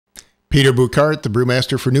Peter Bouckaert, the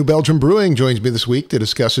brewmaster for New Belgium Brewing, joins me this week to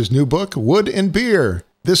discuss his new book, Wood and Beer.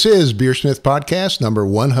 This is BeerSmith Podcast number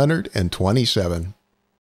 127.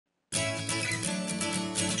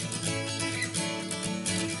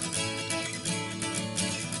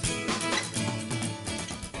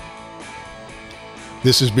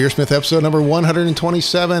 This is BeerSmith episode number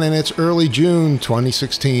 127, and it's early June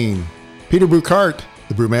 2016. Peter Bouckaert,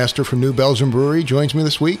 the brewmaster from New Belgium Brewery, joins me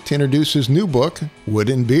this week to introduce his new book, Wood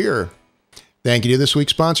and Beer. Thank you to this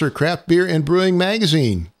week's sponsor, Craft Beer and Brewing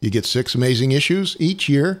Magazine. You get 6 amazing issues each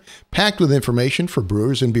year, packed with information for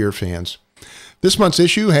brewers and beer fans. This month's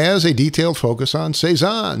issue has a detailed focus on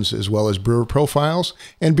saisons, as well as brewer profiles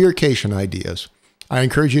and beercation ideas. I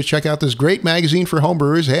encourage you to check out this great magazine for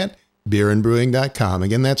homebrewers at beerandbrewing.com.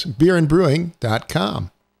 Again, that's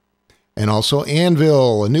beerandbrewing.com. And also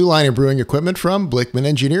Anvil, a new line of brewing equipment from Blickman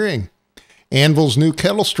Engineering. Anvil's new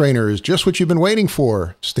kettle strainer is just what you've been waiting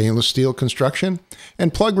for. Stainless steel construction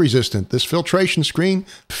and plug resistant. This filtration screen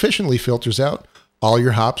efficiently filters out all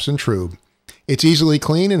your hops and trub. It's easily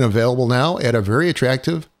clean and available now at a very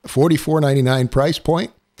attractive $44.99 price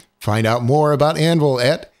point. Find out more about Anvil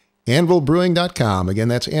at anvilbrewing.com. Again,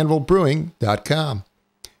 that's anvilbrewing.com.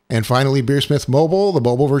 And finally, BeerSmith Mobile, the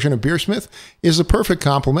mobile version of BeerSmith, is the perfect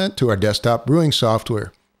complement to our desktop brewing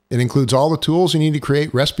software. It includes all the tools you need to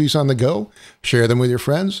create recipes on the go, share them with your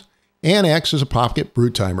friends, and acts as a pocket brew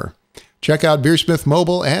timer. Check out BeerSmith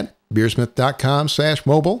Mobile at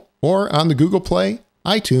beersmith.com/mobile or on the Google Play,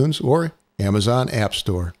 iTunes, or Amazon App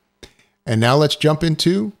Store. And now let's jump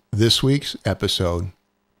into this week's episode.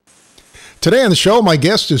 Today on the show, my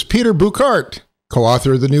guest is Peter Bouckaert,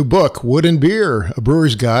 co-author of the new book, Wood and Beer, a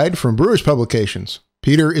brewer's guide from Brewers Publications.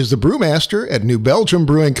 Peter is the brewmaster at New Belgium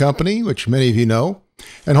Brewing Company, which many of you know,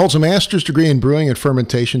 and holds a master's degree in brewing and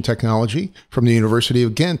fermentation technology from the University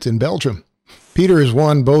of Ghent in Belgium. Peter has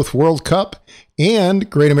won both World Cup and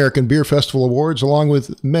Great American Beer Festival awards, along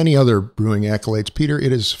with many other brewing accolades. Peter,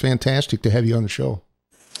 it is fantastic to have you on the show.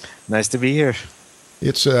 Nice to be here.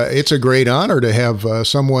 It's a great honor to have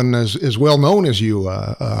someone as well known as you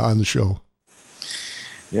on the show.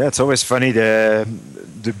 Yeah, it's always funny the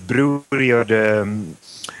brewery or the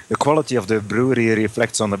quality of the brewery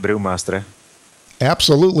reflects on the brewmaster.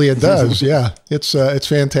 Absolutely, it does. Yeah, it's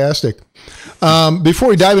fantastic. Before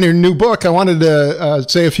we dive into your new book, I wanted to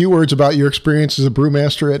say a few words about your experience as a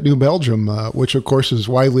brewmaster at New Belgium, which of course is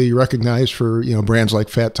widely recognized for brands like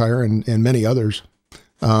Fat Tire and many others.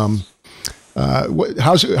 How's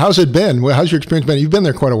it been? How's your experience been? You've been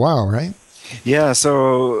there quite a while, right? Yeah,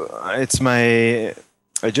 so I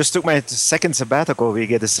just took my second sabbatical. We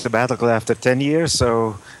get a sabbatical after 10 years,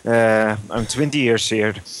 so I'm 20 years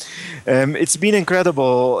here. It's been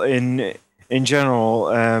incredible in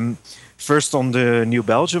general. First on the New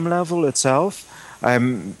Belgium level itself, I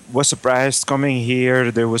was surprised coming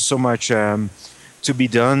here. There was so much to be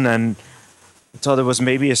done, and I thought it was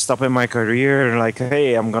maybe a stop in my career. Like,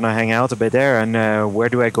 hey, I'm gonna hang out a bit there, and where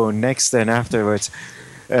do I go next? And afterwards,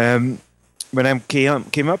 when I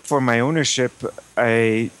came up for my ownership,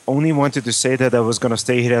 I only wanted to say that I was gonna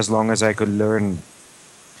stay here as long as I could learn.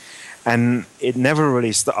 And it never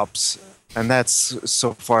really stops. And that's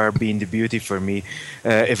so far been the beauty for me.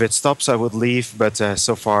 If it stops, I would leave, but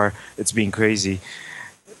so far it's been crazy.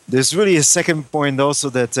 There's really a second point also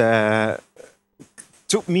that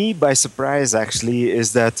took me by surprise, actually,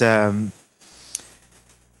 is that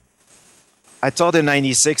I thought in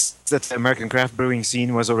 '96 that the American craft brewing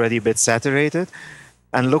scene was already a bit saturated.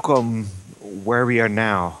 And look where we are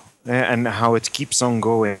now. And how it keeps on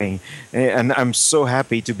going. And I'm so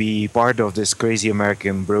happy to be part of this crazy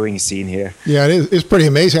American brewing scene here. Yeah, it's pretty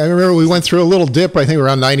amazing. I remember we went through a little dip, I think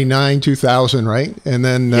around 99, 2000, right? And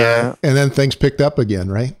then things picked up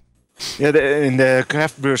again, right? Yeah, in the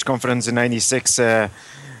Craft Brewers Conference in '96, I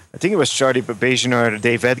think it was Charlie Papazian or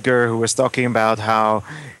Dave Edgar who was talking about how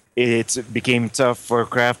it became tough for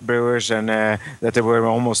craft brewers and that there were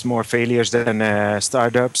almost more failures than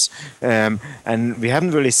startups. And we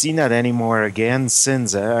haven't really seen that anymore again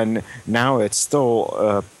since. And now it's still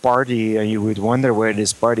a party, and you would wonder where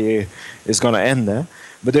this party is going to end.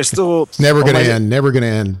 But there's still... Never going to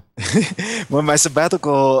end. Well, my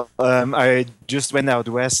sabbatical, I just went out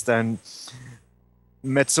west and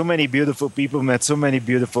met so many beautiful people, met so many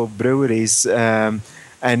beautiful breweries,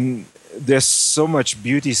 and there's so much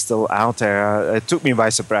beauty still out there. It took me by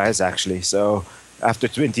surprise, actually. So after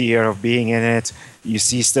 20 years of being in it, you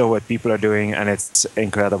see still what people are doing, and it's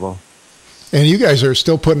incredible. And you guys are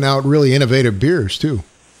still putting out really innovative beers, too.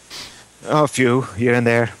 Oh, a few here and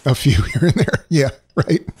there. A few here and there. Yeah,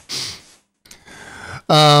 right.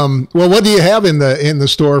 Well, what do you have in the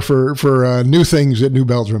store for new things at New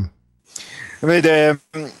Belgium? I mean,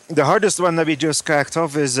 the hardest one that we just cracked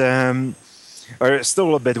off is, or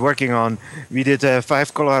still a bit working on. We did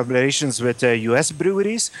 5 collaborations with U.S.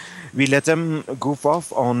 breweries. We let them goof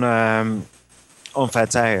off on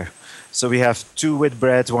fat tire. So we have 2 with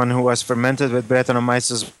bread, one who was fermented with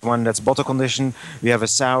Brettanomyces, one that's bottle conditioned. We have a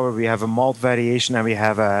sour, we have a malt variation, and we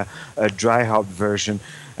have a dry hop version.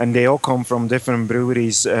 And they all come from different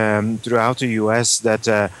breweries throughout the US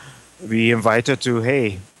that we invited to,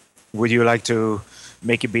 hey, would you like to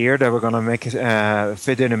make a beer that we're going to make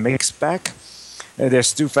fit in a mix pack?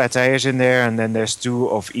 There's 2 fat tires in there, and then there's 2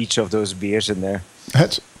 of each of those beers in there.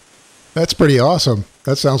 That's pretty awesome.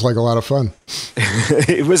 That sounds like a lot of fun.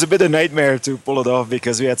 It was a bit of a nightmare to pull it off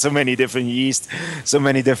because we had so many different yeast, so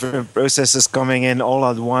many different processes coming in all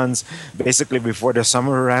at once, basically before the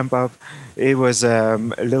summer ramp up. It was a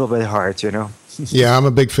little bit hard, you know. Yeah, I'm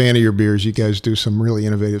a big fan of your beers. You guys do some really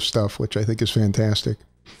innovative stuff, which I think is fantastic.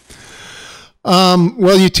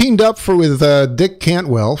 Well, you teamed up with Dick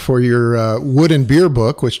Cantwell for your Wood and Beer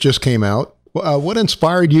book, which just came out. What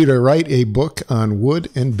inspired you to write a book on wood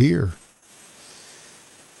and beer?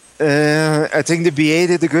 I think the BA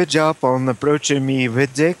did a good job on approaching me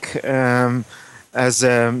with Dick as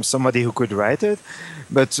somebody who could write it.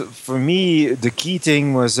 But for me, the key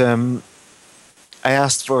thing was I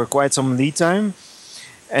asked for quite some lead time.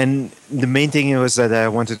 And the main thing was that I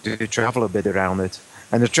wanted to travel a bit around it.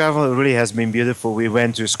 And the travel really has been beautiful. We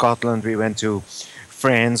went to Scotland, we went to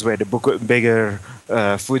France, where the bigger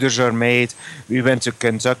fooders are made. We went to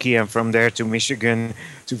Kentucky and from there to Michigan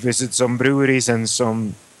to visit some breweries and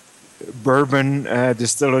some bourbon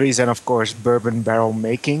distilleries and, of course, bourbon barrel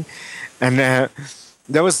making. And that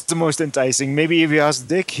was the most enticing. Maybe if you ask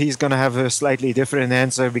Dick, he's going to have a slightly different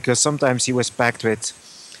answer because sometimes he was packed with...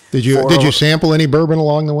 Did you sample any bourbon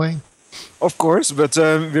along the way? Of course, but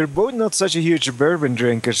we're both not such a huge bourbon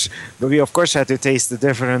drinkers. But we, of course, had to taste the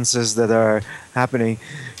differences that are happening.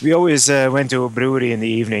 We always went to a brewery in the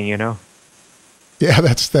evening, you know. Yeah,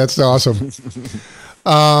 that's awesome.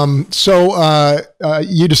 So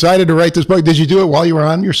you decided to write this book. Did you do it while you were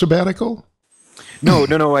on your sabbatical?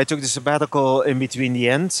 No. I took the sabbatical in between the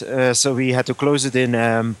end. So we had to close it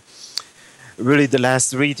in really the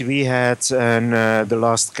last read we had. And the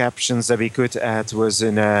last captions that we could add was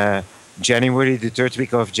in January, the 3rd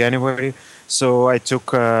week of January. So I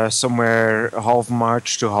took somewhere half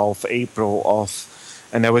March to half April off.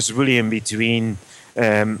 And I was really in between.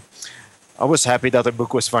 I was happy that the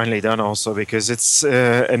book was finally done also because it's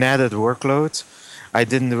an added workload. I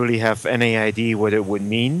didn't really have any idea what it would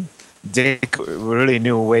mean. Dick really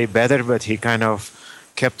knew way better, but he kind of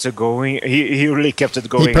kept it going. He really kept it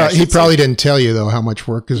going. He probably didn't tell you, though, how much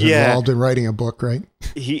work is involved in writing a book, right?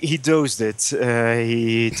 He dosed it.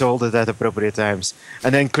 He told it at appropriate times.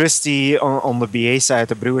 And then Christy on the BA side,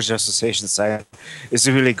 the Brewers Association side, is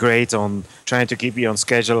really great on trying to keep you on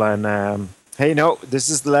schedule and... hey, no, this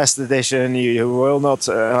is the last edition. You will not.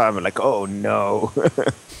 I'm like, oh no.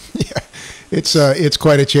 Yeah, it's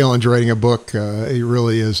quite a challenge writing a book. It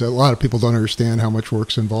really is. A lot of people don't understand how much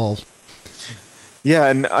work's involved.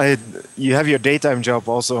 Yeah, and you have your daytime job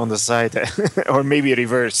also on the side, or maybe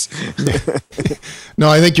reverse. No,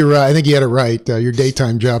 I think you're right. I think you had it right. Your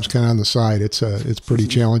daytime job's kind of on the side. It's pretty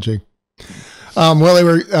challenging. Well,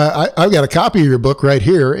 I've got a copy of your book right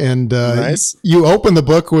here, and nice. You open the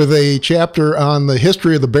book with a chapter on the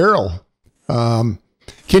history of the barrel.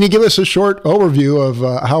 Can you give us a short overview of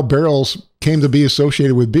how barrels came to be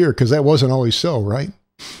associated with beer? Because that wasn't always so, right?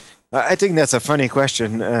 I think that's a funny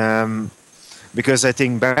question, because I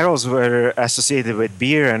think barrels were associated with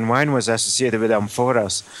beer and wine was associated with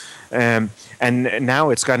amphoras. And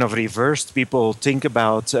now it's kind of reversed. People think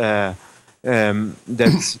about that...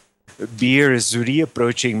 beer is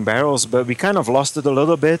reapproaching barrels, but we kind of lost it a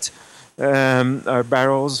little bit. Our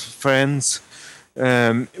barrels, friends.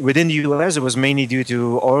 Within the US, it was mainly due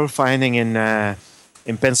to oil finding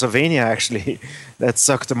in Pennsylvania, actually, that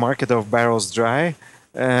sucked the market of barrels dry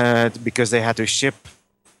because they had to ship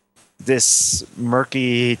this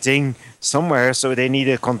murky thing somewhere, so they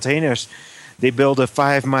needed containers. They built a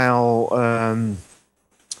 5-mile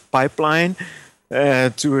pipeline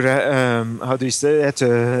to how do you say that,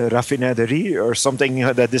 raffinerie or something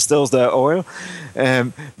that distills the oil,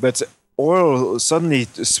 but oil suddenly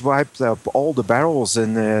swiped up all the barrels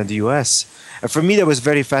in the US. And for me that was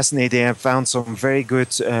very fascinating. I found some very good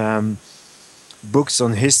books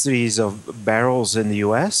on histories of barrels in the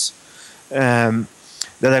US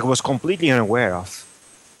that I was completely unaware of.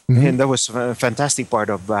 Mm-hmm. And that was a fantastic part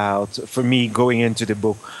about, for me, going into the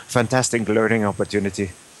book, fantastic learning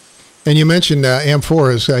opportunity. And you mentioned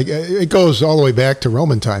amphoras. It goes all the way back to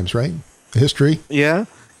Roman times, right? History? Yeah.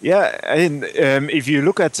 Yeah, and if you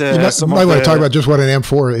look at you might want to talk about just what an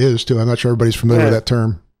amphora is, too. I'm not sure everybody's familiar with that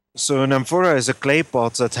term. So an amphora is a clay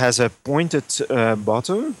pot that has a pointed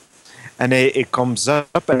bottom, and it comes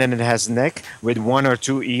up, and then it has a neck with 1 or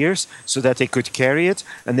 2 ears so that they could carry it,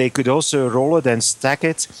 and they could also roll it and stack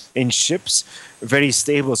it in ships, very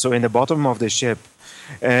stable, so in the bottom of the ship.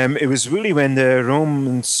 It was really when the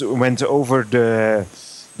Romans went over the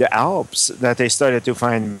Alps that they started to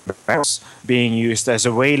find barrels being used as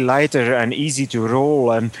a way lighter and easy to roll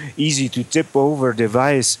and easy to tip over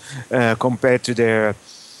device compared to their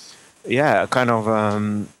kind of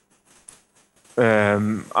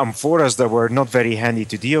amphoras that were not very handy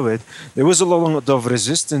to deal with. There was a lot of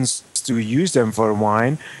resistance to use them for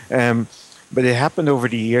wine, but it happened over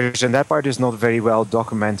the years, and that part is not very well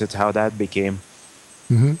documented how that became.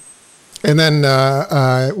 Mm-hmm. And then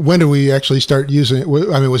when did we actually start using it?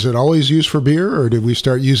 I mean, was it always used for beer, or did we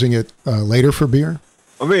start using it later for beer?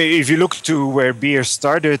 I mean, if you look to where beer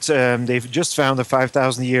started, they've just found a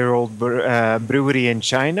 5,000-year-old brewery in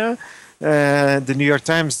China. The New York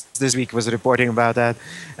Times this week was reporting about that.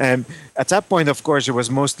 At that point, of course, it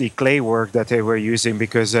was mostly clay work that they were using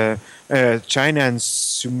because China and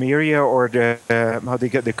Sumeria, or the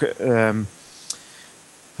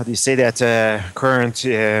how do you say that, current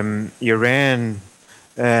Iran,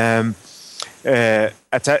 there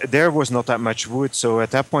was not that much wood, so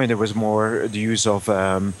at that point there was more the use of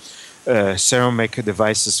ceramic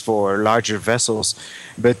devices for larger vessels.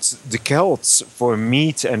 But the Celts, for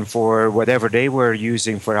meat and for whatever they were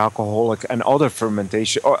using for alcoholic and other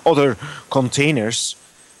fermentation or other containers,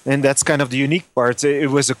 and that's kind of the unique part, it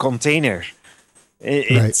was a container.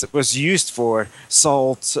 It was used for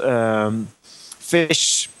salt,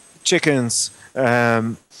 fish, chickens,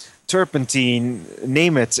 turpentine,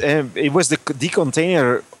 name it. It was the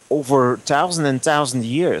container over 1,000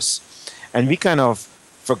 years, and we kind of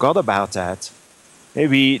forgot about that.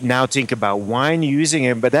 Maybe now think about wine using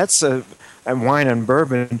it, but that's and wine and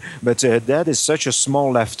bourbon. But that is such a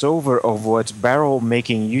small leftover of what barrel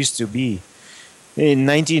making used to be. In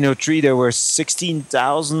 1903, there were 16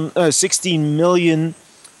 million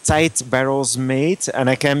tight barrels made, and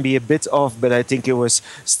I can be a bit off, but I think it was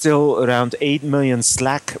still around 8 million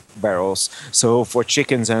slack barrels, so for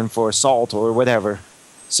chickens and for salt or whatever.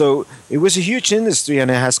 So it was a huge industry, and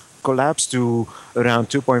it has collapsed to around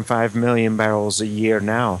 2.5 million barrels a year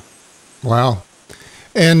now. Wow.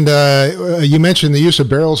 And you mentioned the use of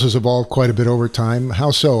barrels has evolved quite a bit over time. How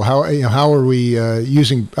so? How are we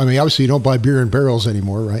using? I mean, obviously you don't buy beer in barrels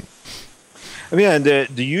anymore, right? I mean,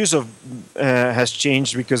 the use of has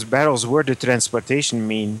changed because barrels were the transportation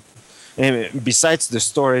mean, besides the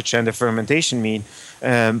storage and the fermentation mean.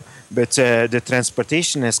 But the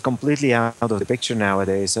transportation is completely out of the picture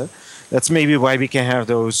nowadays. That's maybe why we can have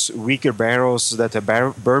those weaker barrels that a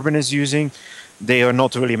bourbon is using. They are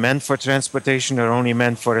not really meant for transportation; they're only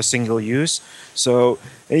meant for a single use. So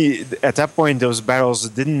at that point, those barrels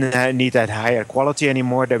didn't need that higher quality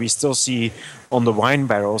anymore that we still see on the wine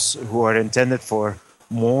barrels, who are intended for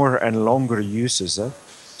more and longer uses.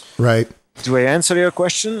 Right. Do I answer your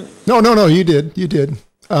question? No, you did.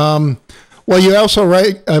 Well, you also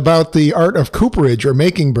write about the art of cooperage, or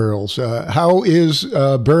making barrels. How is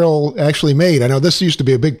a barrel actually made? I know this used to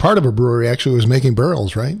be a big part of a brewery, actually, was making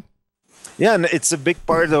barrels, right? Yeah, and it's a big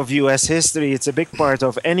part of U.S. history. It's a big part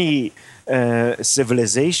of any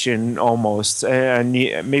civilization, almost. And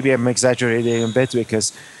maybe I'm exaggerating a bit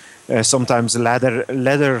because sometimes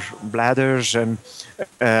leather bladders and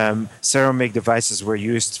ceramic devices were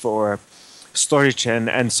used for storage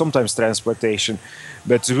and sometimes transportation.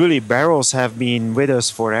 But really, barrels have been with us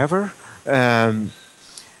forever.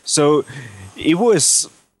 So it was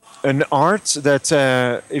an art that,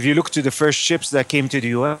 if you look to the first ships that came to the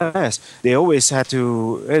U.S., they always had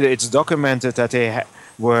to. It's documented that they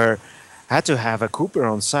had to have a cooper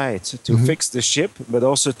on site to fix the ship, but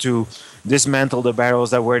also to dismantle the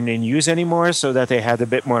barrels that weren't in use anymore, so that they had a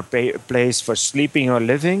bit more place for sleeping or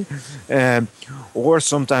living. Or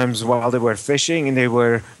sometimes while they were fishing, and they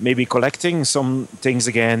were maybe collecting some things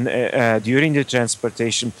again during the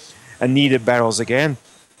transportation, and needed barrels again.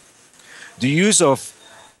 The use of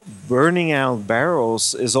burning out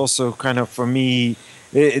barrels is also kind of, for me,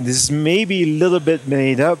 this is maybe a little bit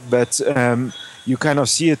made up, but you kind of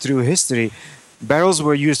see it through history. Barrels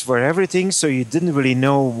were used for everything, so you didn't really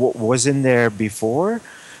know what was in there before.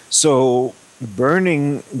 So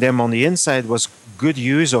burning them on the inside was good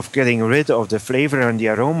use of getting rid of the flavor and the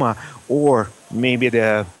aroma, or maybe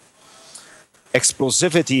the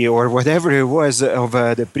explosivity or whatever it was of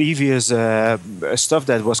the previous stuff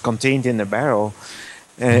that was contained in the barrel.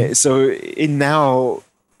 So now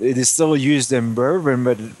it is still used in bourbon,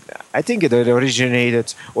 but I think it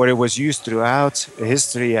originated, or it was used throughout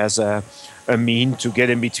history as a mean to get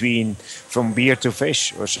in between from beer to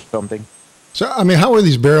fish or something. So, I mean, how were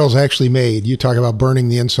these barrels actually made? You talk about burning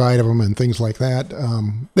the inside of them and things like that.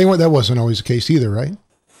 That wasn't always the case either, right?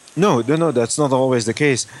 No, that's not always the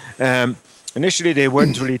case. Initially, they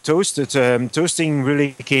weren't really toasted. Toasting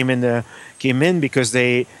really came in because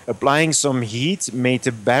they applying some heat made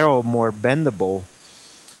the barrel more bendable,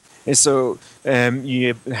 and so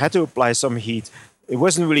you had to apply some heat. It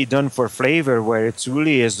wasn't really done for flavor, where it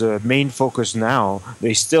really is the main focus now.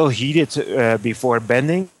 They still heat it before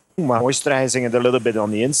bending, while moisturizing it a little bit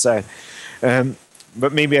on the inside.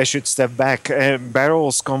 But maybe I should step back.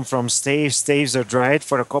 Barrels come from staves. Staves are dried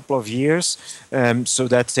for a couple of years so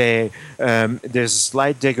that there's a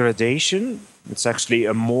slight degradation. It's actually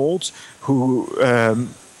a mold who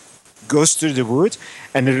goes through the wood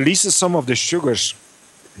and releases some of the sugars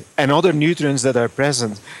and other nutrients that are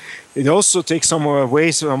present. It also takes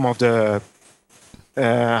away some of the,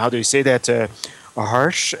 how do you say that,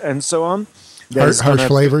 harsh and so on. Harsh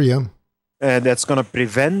flavor, yeah. That's going to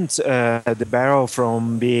prevent the barrel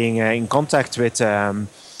from being in contact with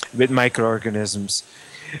microorganisms,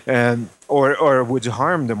 or would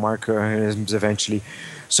harm the microorganisms eventually.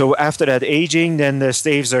 So after that aging, then the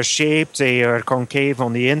staves are shaped. They are concave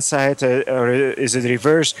on the inside, or is it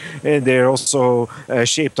reverse? They're also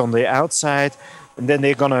shaped on the outside. And then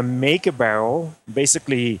they're going to make a barrel,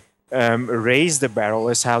 basically raise the barrel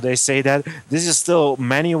is how they say that. This is still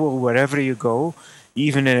manual wherever you go.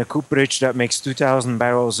 Even in a cooperage that makes 2,000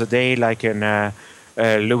 barrels a day, like in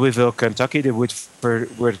Louisville, Kentucky, the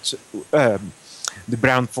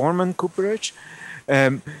Brown-Forman cooperage.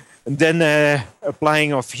 And then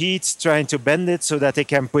applying of heat, trying to bend it so that they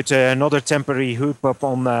can put another temporary hoop up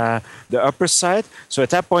on the upper side. So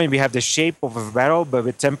at that point, we have the shape of a barrel, but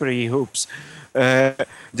with temporary hoops.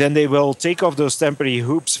 Then they will take off those temporary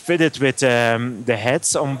hoops, fit it with the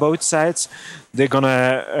heads on both sides. They're going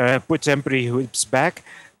to put temporary hoops back.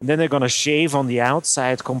 And then they're going to shave on the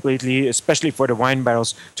outside completely, especially for the wine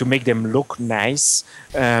barrels, to make them look nice.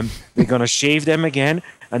 They're going to shave them again.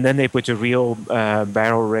 And then they put the real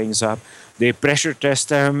barrel rings up. They pressure test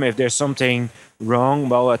them. If there's something wrong,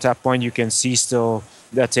 well, at that point you can see still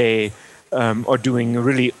that they are doing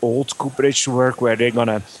really old cooperage work where they're going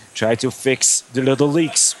to try to fix the little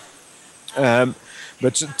leaks.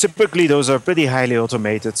 But typically those are pretty highly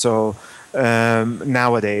automated. So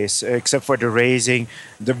nowadays, except for the raising,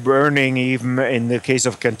 the burning, even in the case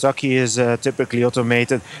of Kentucky, is typically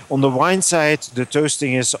automated. On the wine side, the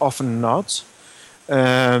toasting is often not.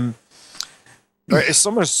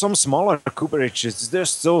 Some smaller cooperages,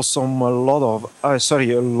 there's still a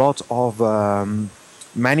lot of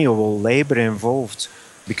manual labor involved,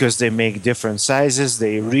 because they make different sizes.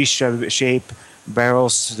 They reshape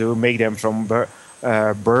barrels to make them from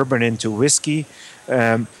bourbon into whiskey.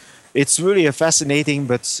 It's really a fascinating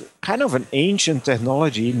but kind of an ancient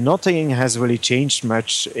technology. Nothing has really changed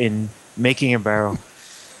much in making a barrel.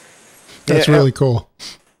 That's really cool.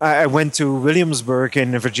 I went to Williamsburg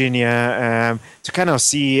in Virginia to kind of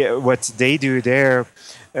see what they do there.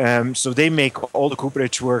 So they make all the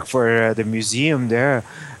cooperage work for the museum there.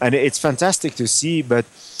 And it's fantastic to see, but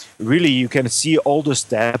really you can see all the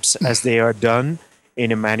steps as they are done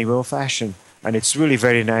in a manual fashion. And it's really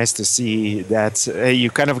very nice to see that you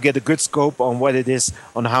kind of get a good scope on what it is,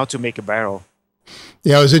 on how to make a barrel.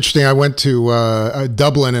 Yeah, it was interesting. I went to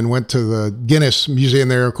Dublin and went to the Guinness Museum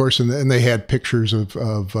there, of course, and they had pictures of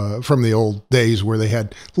from the old days where they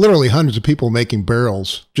had literally hundreds of people making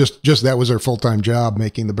barrels. Just that was their full-time job,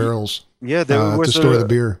 making the barrels. Yeah, there was to store the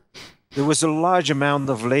beer. There was a large amount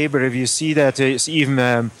of labor. If you see that, it's even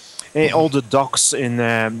all the docks in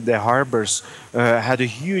the harbors had a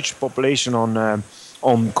huge population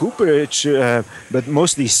on cooperage, but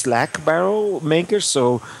mostly slack barrel makers,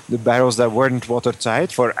 so the barrels that weren't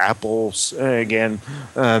watertight for apples again.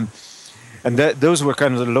 And those were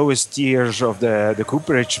kind of the lowest tiers of the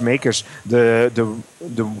cooperage makers. The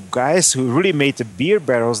guys who really made the beer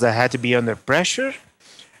barrels that had to be under pressure,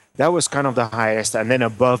 that was kind of the highest. And then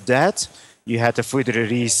above that, you had the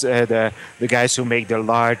fouderies, the guys who make the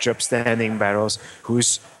large upstanding barrels,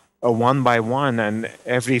 who's a one by one, and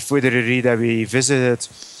every fouderie that we visited,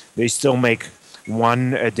 they still make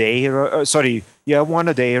one a day. One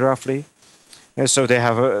a day roughly. And so they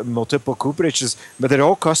have multiple cooperages, but they're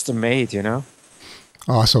all custom made, you know.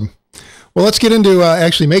 Awesome. Well, let's get into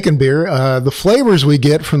actually making beer. The flavors we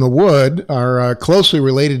get from the wood are closely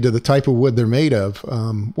related to the type of wood they're made of.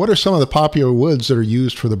 What are some of the popular woods that are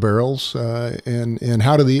used for the barrels, and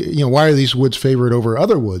how do why are these woods favored over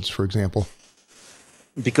other woods, for example?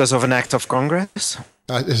 because of an act of Congress.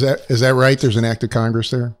 Is that right? There's an act of Congress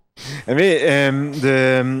there? I mean,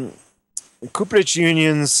 the cooperage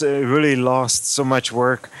unions really lost so much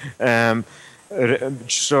work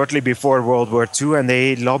shortly before World War II, and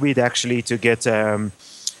they lobbied actually to get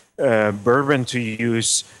bourbon to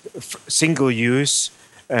use single-use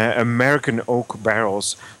American oak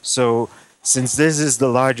barrels. So since this is the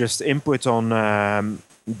largest input on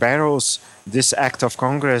barrels, this act of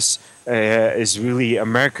Congress is really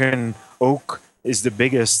American oak is the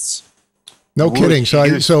biggest. No kidding.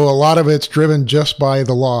 So a lot of it's driven just by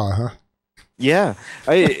the law, huh? Yeah,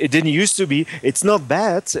 it didn't used to be. It's not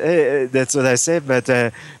bad. That's what I said. But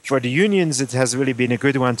for the unions, it has really been a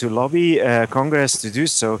good one to lobby Congress to do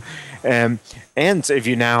so. And if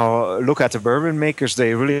you now look at the bourbon makers,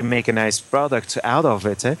 they really make a nice product out of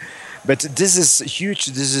it. But this is huge.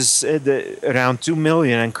 This is around 2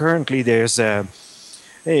 million. And currently there's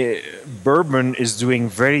bourbon is doing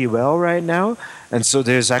very well right now. And so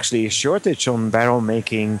there's actually a shortage on barrel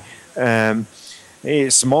making.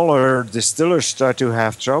 Smaller distillers start to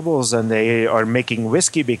have troubles, and they are making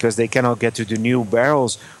whiskey because they cannot get to the new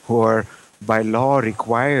barrels who are by law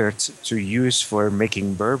required to use for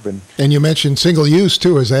making bourbon. And you mentioned single use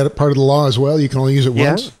too. Is that part of the law as well? You can only use it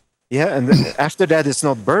once? Yeah, and after that it's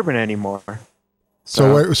not bourbon anymore.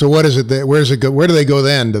 So what is it? Where does it go? Where do they go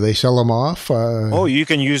then? Do they sell them off? You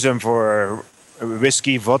can use them for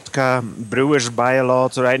whiskey, vodka. Brewers buy a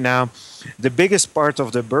lot right now. The biggest part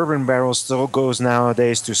of the bourbon barrel still goes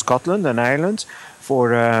nowadays to Scotland and Ireland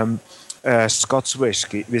for Scots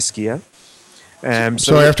whiskey. Yeah?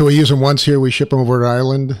 So after we use them once here, we ship them over to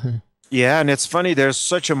Ireland? Yeah, and it's funny, there's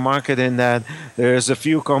such a market in that there's a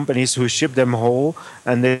few companies who ship them whole,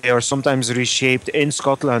 and they are sometimes reshaped in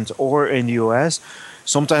Scotland or in the US.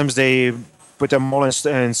 Sometimes they put them all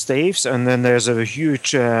in staves, and then there's a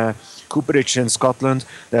huge cooperage in Scotland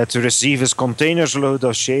that receives containers load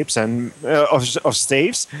of shapes and of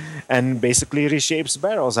staves, and basically reshapes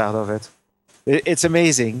barrels out of it. It's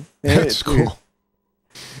amazing. That's cool.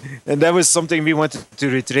 And that was something we wanted to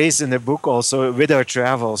retrace in the book also with our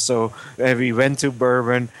travel. So we went to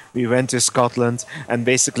Bourbon, we went to Scotland, and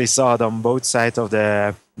basically saw it on both sides of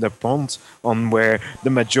the pond, on where the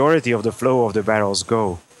majority of the flow of the barrels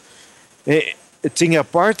go. A thing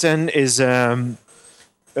apart then is the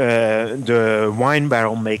wine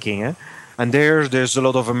barrel making. And there's a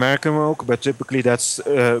lot of American oak, but typically that's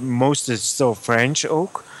most is still French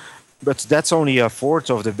oak. But that's only a fourth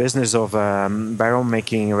of the business of barrel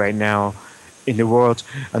making right now in the world.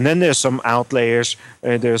 And then there's some outliers.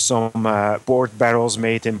 There's some port barrels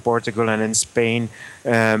made in Portugal and in Spain.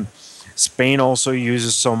 Spain also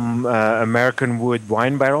uses some American wood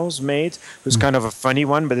wine barrels made. It's kind of a funny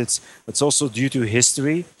one, but it's also due to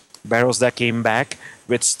history. Barrels that came back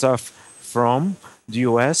with stuff from the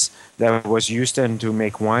US that was used then to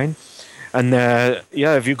make wine. And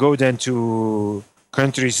if you go then to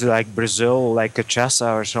countries like Brazil, like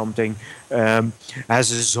Cachaça or something,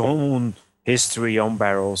 has its own history on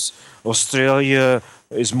barrels. Australia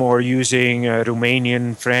is more using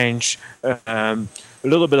Romanian, French, a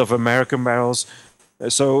little bit of American barrels.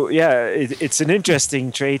 So it's an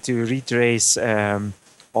interesting trade to retrace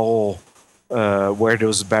all where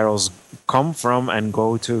those barrels come from and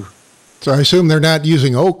go to. So I assume they're not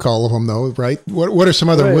using oak, all of them, though, right? What are some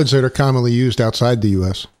other woods that are commonly used outside the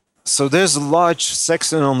U.S.? So there's a large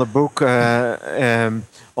section on the book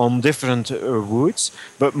on different woods,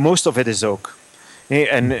 but most of it is oak.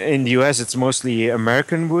 And in the US, it's mostly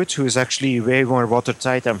American wood, who is actually way more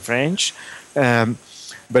watertight than French.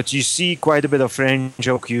 But you see quite a bit of French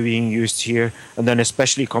oak being used here, and then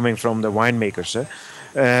especially coming from the winemakers.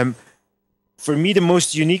 For me, the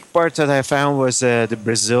most unique part that I found was the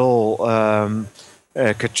Brazil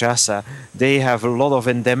Cachaça. They have a lot of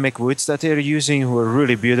endemic woods that they're using who are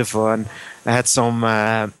really beautiful. And I had some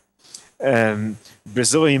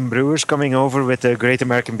Brazilian brewers coming over with the Great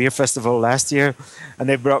American Beer Festival last year, and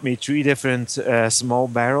they brought me 3 different small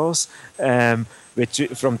barrels from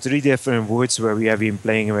 3 different woods where we have been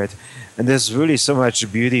playing with. And there's really so much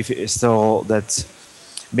beauty still that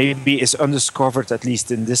maybe is undiscovered, at least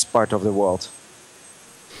in this part of the world.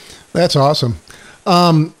 That's awesome.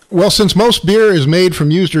 Well, since most beer is made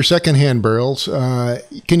from used or secondhand barrels,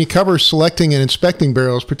 can you cover selecting and inspecting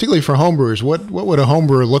barrels, particularly for homebrewers? What would a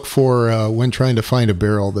homebrewer look for when trying to find a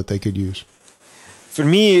barrel that they could use? For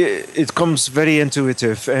me, it comes very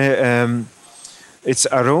intuitive. It's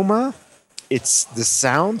aroma, it's the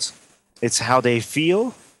sound, it's how they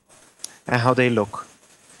feel, and how they look.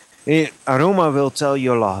 Aroma will tell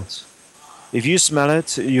you a lot. If you smell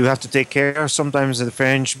it, you have to take care. Sometimes the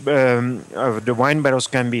French, the wine barrels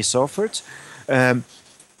can be suffered.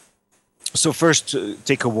 So first,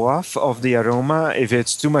 take a whiff of the aroma. If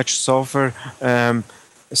it's too much sulfur,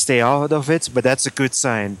 stay out of it. But that's a good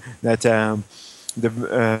sign that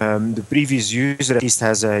the previous user at least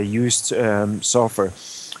has used sulfur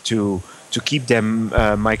to keep them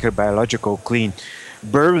microbiological clean.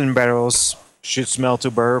 Bourbon barrels should smell to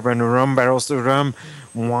bourbon. Rum barrels to rum.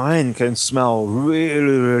 Wine can smell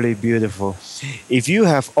really, really beautiful. If you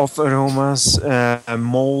have off aromas,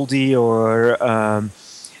 moldy or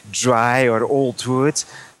dry or old wood,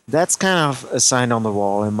 that's kind of a sign on the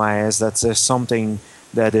wall in my eyes that there's something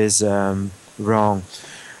that is wrong.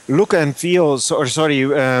 Look and feel,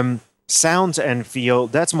 sound and feel,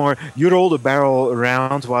 that's more, you roll the barrel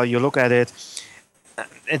around while you look at it.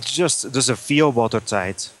 It's just, does it feel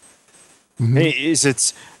watertight? Mm-hmm. Is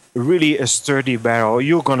it really a sturdy barrel?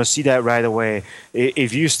 You're going to see that right away.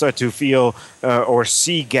 If you start to feel or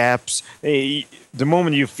see gaps, the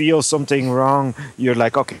moment you feel something wrong, you're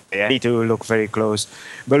like, okay, I need to look very close.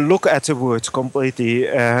 But look at the wood completely.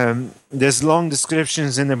 There's long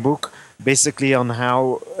descriptions in the book, basically on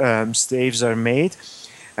how staves are made.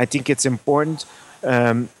 I think it's important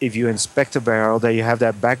if you inspect a barrel that you have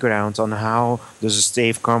that background on how does a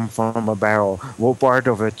stave come from a barrel, what part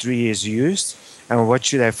of a tree is used, and what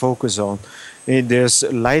should I focus on. There's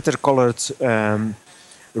lighter colored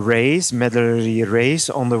rays, medullary rays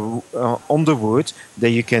on the wood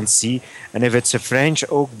that you can see, and if it's a French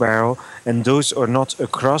oak barrel and those are not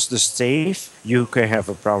across the stave, you can have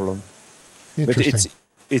a problem. But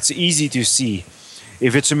it's easy to see.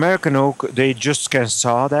 If it's American oak, they just can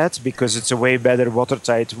saw that because it's a way better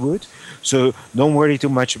watertight wood. So don't worry too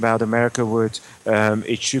much about American wood.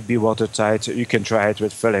 It should be watertight. You can try it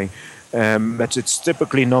with filling. But it's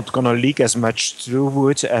typically not going to leak as much through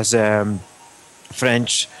wood as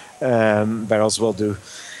French barrels will do.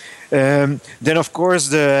 Then, of course,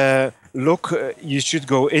 the look, you should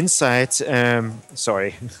go inside.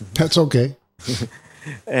 Sorry. That's okay.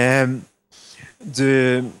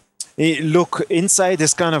 Look inside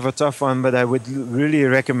is kind of a tough one, but I would really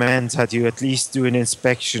recommend that you at least do an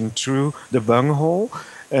inspection through the bunghole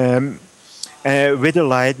with a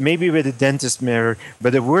light, maybe with a dentist mirror.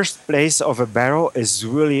 But the worst place of a barrel is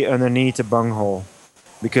really underneath the bunghole,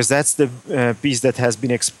 because that's the piece that has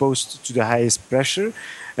been exposed to the highest pressure,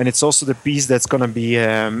 and it's also the piece that's going to be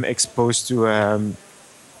exposed to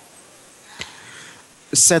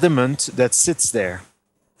sediment that sits there,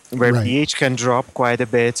 where right. pH can drop quite a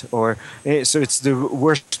bit, or so it's the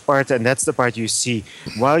worst part, and that's the part you see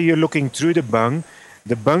while you're looking through the bung.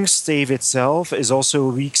 The bung stave itself is also a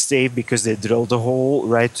weak stave because they drilled a hole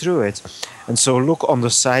right through it, and so look on the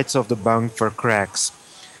sides of the bung for cracks.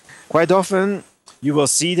 Quite often you will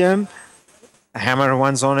see them. Hammer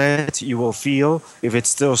once on it, you will feel if it's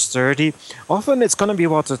still sturdy. Often it's going to be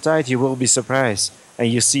watertight. You will be surprised,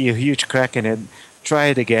 and you see a huge crack in it. Try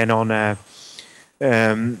it again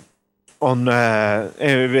with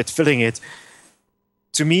filling it.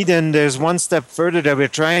 To me, then there's one step further that we're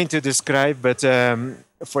trying to describe, but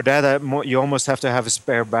for that you almost have to have a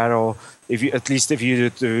spare barrel, if you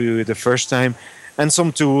do it the first time, and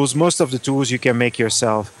some tools. Most of the tools you can make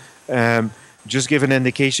yourself. Just give an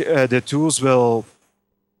indication. The tools will.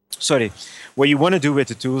 Sorry, what you want to do with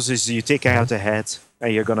the tools is you take out the head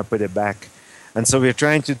and you're gonna put it back. And so we're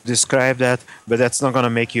trying to describe that, but that's not going to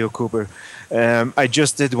make you a cooper. I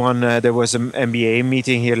just did one. There was an MBA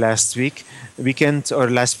meeting here last weekend or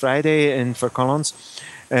last Friday in Fort Collins.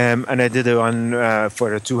 And I did one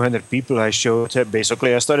for 200 people. I showed,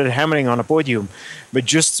 basically, I started hammering on a podium. But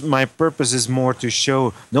just my purpose is more to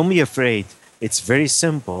show, don't be afraid. It's very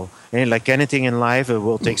simple. And like anything in life, it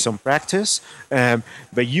will take some practice.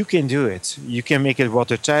 But you can do it. You can make it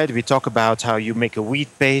watertight. We talk about how you make a wheat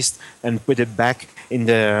paste and put it back in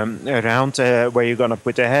the around where you're going to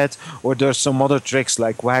put the head. Or there's some other tricks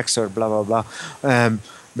like wax or blah, blah, blah.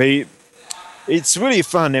 But it's really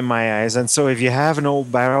fun in my eyes. And so if you have an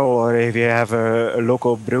old barrel or if you have a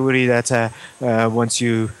local brewery that wants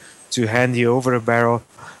you to hand you over a barrel,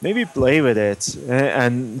 maybe play with it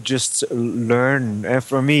and just learn. And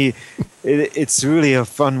for me, it's really a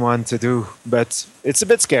fun one to do, but it's a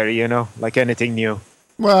bit scary, like anything new.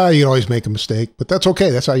 Well, you can always make a mistake, but that's okay.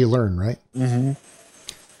 That's how you learn, right? Mm-hmm.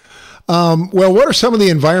 Well, what are some of the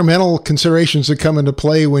environmental considerations that come into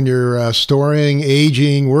play when you're storing,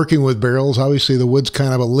 aging, working with barrels? Obviously, the wood's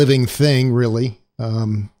kind of a living thing, really.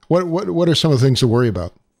 What are some of the things to worry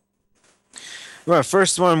about? Well,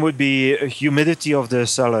 first one would be humidity of the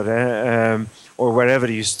cellar, or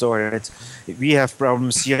wherever you store it. We have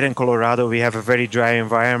problems here in Colorado. We have a very dry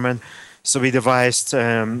environment, so we devised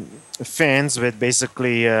fans with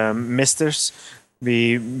basically misters.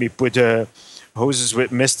 We put hoses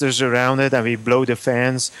with misters around it, and we blow the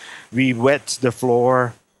fans. We wet the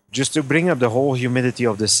floor just to bring up the whole humidity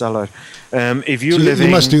of the cellar. If you're living,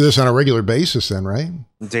 you must do this on a regular basis, then, right?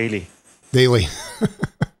 Daily.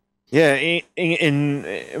 Yeah,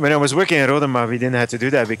 when I was working in Rotterdam, we didn't have to do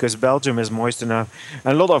that because Belgium is moist enough.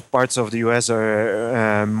 And a lot of parts of the US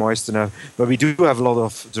are moist enough, but we do have a lot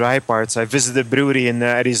of dry parts. I visited a brewery in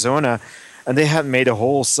Arizona, and they had made a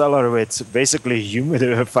whole cellar with basically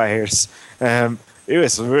humidifiers. It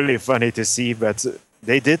was really funny to see, but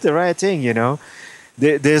they did the right thing, you know.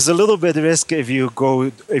 There's a little bit of risk if you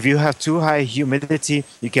have too high humidity,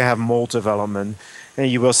 you can have mold development. And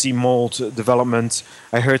you will see mold development.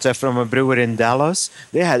 I heard that from a brewer in Dallas.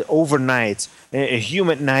 They had overnight, a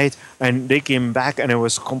humid night, and they came back and it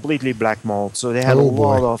was completely black mold. So they had a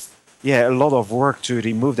lot of work to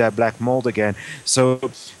remove that black mold again. So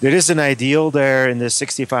there is an ideal there in the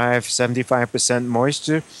 65-75%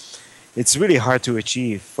 moisture. It's really hard to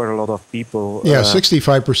achieve for a lot of people. Yeah,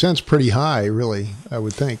 65% is pretty high, really, I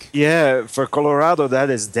would think. Yeah, for Colorado, that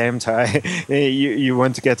is damned high. you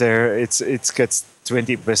want to get there. It gets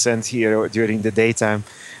 20% here during the daytime.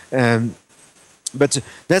 But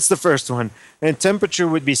that's the first one. And temperature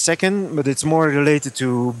would be second, but it's more related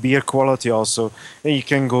to beer quality also. And you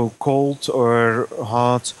can go cold or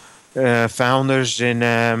hot. Founders in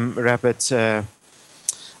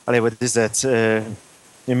what is that?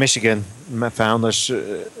 In Michigan, my founders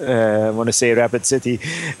want to say Rapid City.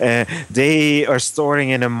 They are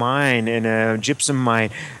storing in a mine, in a gypsum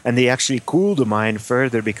mine, and they actually cool the mine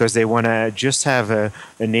further because they want to just have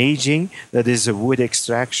an aging that is a wood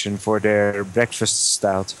extraction for their breakfast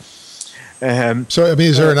stout. So, I mean,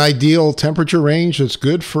 is there an ideal temperature range that's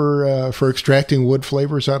good for extracting wood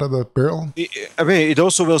flavors out of the barrel? I mean, it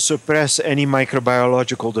also will suppress any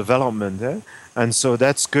microbiological development. And so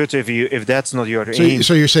that's good if that's not your aim.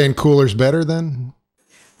 So you're saying cooler's better then?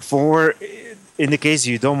 In the case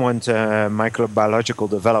you don't want microbiological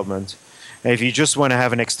development, if you just want to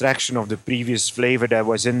have an extraction of the previous flavor that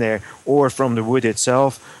was in there or from the wood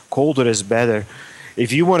itself, colder is better.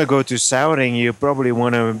 If you want to go to souring, you probably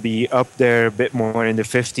want to be up there a bit more in the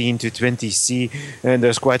 15 to 20 C, and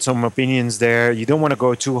there's quite some opinions there. You don't want to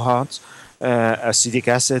go too hot. Acetic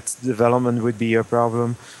acid development would be a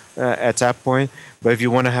problem at that point. But if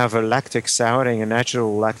you want to have a lactic souring, a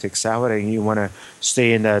natural lactic souring, you want to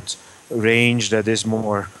stay in that range that is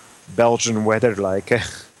more Belgian weather-like.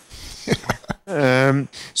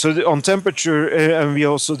 So on temperature, and we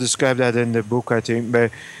also describe that in the book, I think,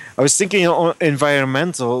 but I was thinking on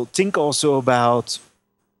environmental, think also about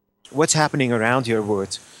what's happening around your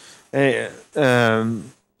wood. I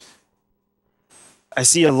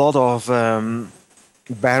see a lot of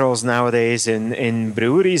barrels nowadays in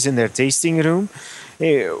breweries in their tasting room.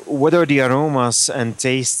 What are the aromas and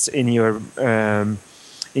tastes in your room?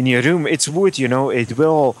 It's wood, you know. It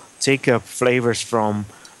will take up flavors from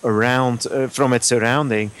its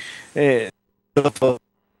surrounding.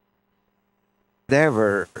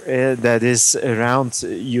 Whatever that is around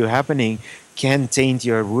you happening can taint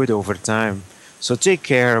your wood over time. So take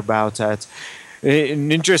care about that.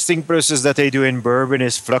 An interesting process that they do in bourbon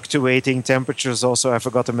is fluctuating temperatures. Also, I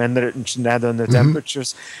forgot to mention that on the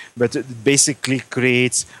temperatures, but it basically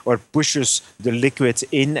creates or pushes the liquid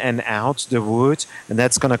in and out the wood, and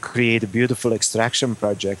that's going to create a beautiful extraction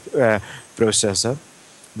process.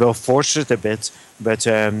 They'll force it a bit, but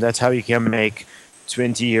that's how you can make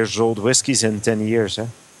 20 years old whiskeys in 10 years.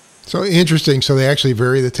 So interesting. So they actually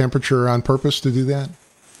vary the temperature on purpose to do that?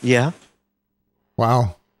 Yeah.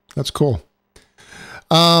 Wow. That's cool.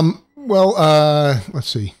 Let's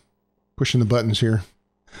see. Pushing the buttons here.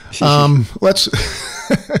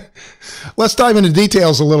 Let's dive into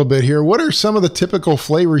details a little bit here. What are some of the typical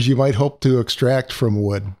flavors you might hope to extract from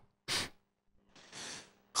wood?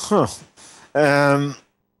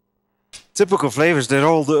 Typical flavors, they're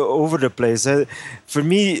all over the place. For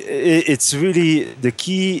me, it's really the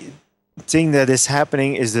key thing that is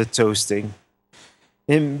happening is the toasting.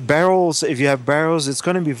 In barrels, if you have barrels, it's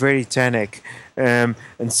going to be very tannic. And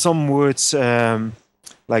some woods,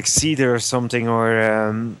 like cedar or something,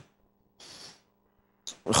 or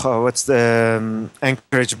what's the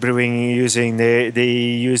Anchorage Brewing using? They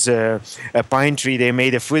use a pine tree. They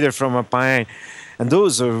made a fooder from a pine. And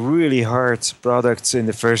those are really hard products in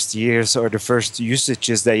the first years or the first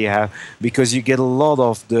usages that you have, because you get a lot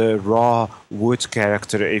of the raw wood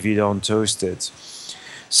character if you don't toast it.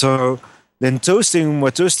 So then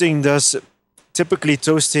what toasting does, typically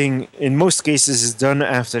toasting in most cases is done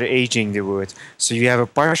after aging the wood. So you have a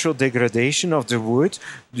partial degradation of the wood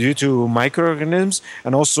due to microorganisms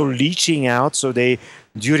and also leaching out. So they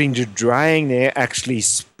during the drying, they actually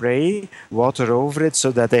spray water over it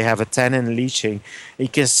so that they have a tannin leaching. You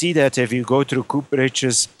can see that if you go through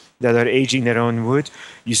cooperages that are aging their own wood,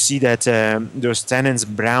 you see that those tannins,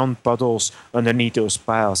 brown puddles underneath those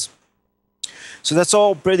piles. So that's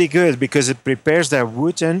all pretty good because it prepares that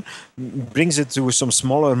wood and brings it to some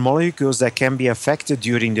smaller molecules that can be affected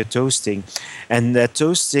during the toasting. And that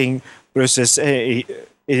toasting process,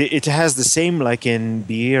 it has the same like in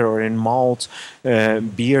beer or in malt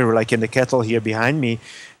beer, like in the kettle here behind me.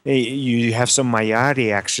 You have some Maillard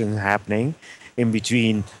reaction happening in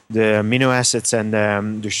between the amino acids and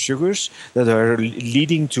the sugars that are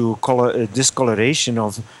leading to discoloration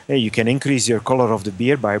of. You can increase your color of the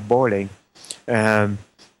beer by boiling.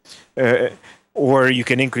 Or you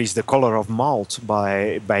can increase the color of malt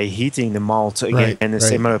by heating the malt again in a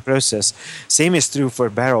similar process. Same is true for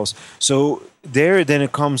barrels. So there then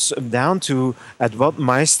it comes down to at what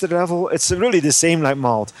moisture level. It's really the same like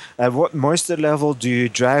malt. At what moisture level do you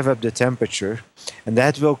drive up the temperature? And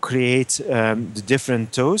that will create the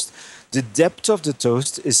different toast. The depth of the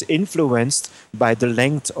toast is influenced by the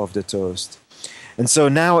length of the toast. And so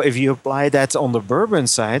now if you apply that on the bourbon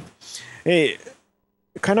side,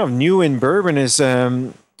 kind of new in bourbon is,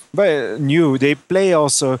 but new, they play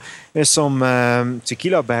also some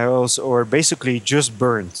tequila barrels or basically just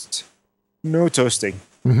burnt, no toasting.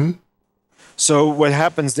 Mm-hmm. So what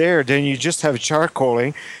happens there, then you just have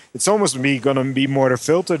charcoaling. It's almost going to be more a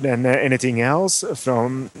filter than anything else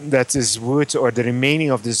from that this wood or the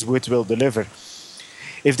remaining of this wood will deliver.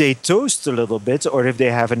 If they toast a little bit, or if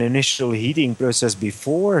they have an initial heating process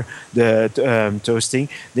before the toasting,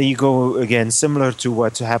 then you go again similar to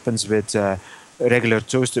what happens with regular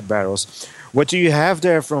toasted barrels. What do you have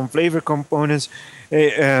there from flavor components?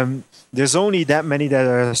 There's only that many that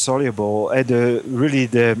are soluble.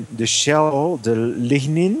 The shell, the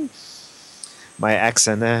lignin. My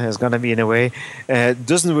accent is going to be in a way,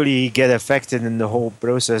 doesn't really get affected in the whole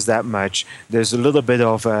process that much. There's a little bit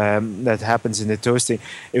of that happens in the toasting.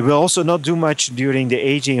 It will also not do much during the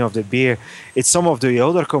aging of the beer. It's some of the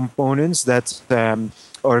other components that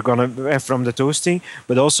are going to from the toasting,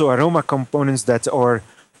 but also aroma components that are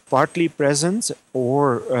partly present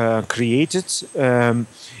or created in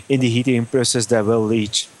the heating process that will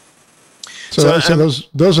leach. So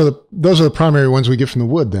those are the primary ones we get from the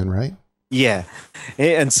wood, then, right? Yeah,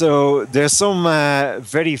 and so there's some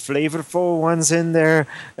very flavorful ones in there.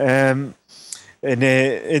 In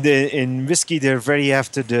whiskey, they're very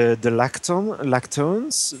after the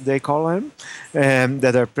lactones, they call them,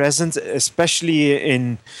 that are present, especially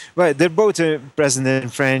in, well, they're both present in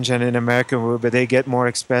French and in American wood, but they get more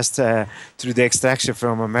expressed through the extraction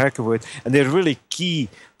from American wood, and they're really key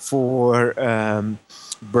for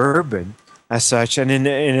bourbon as such, and in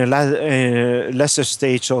a lesser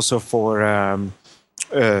stage also for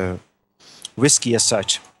whiskey as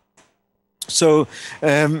such. So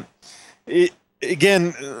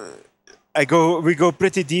again, we go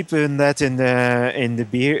pretty deep in that in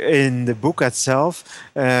the book itself,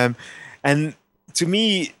 and to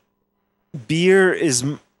me, beer is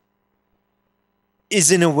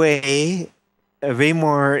in a way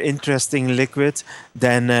more interesting liquid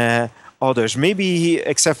than others, maybe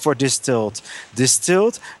except for distilled.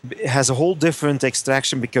 Distilled has a whole different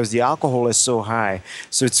extraction because the alcohol is so high.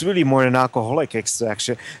 So it's really more an alcoholic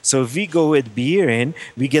extraction. So if we go with beer in,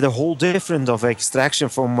 we get a whole different of extraction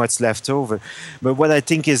from what's left over. But what I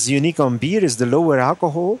think is unique on beer is the lower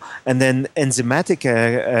alcohol and then enzymatic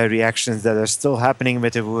reactions that are still happening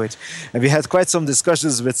with the wood. And we had quite some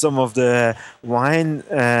discussions with some of the wine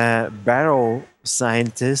barrel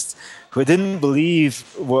scientists who didn't believe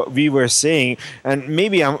what we were saying, and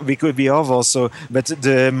maybe we could be off also, but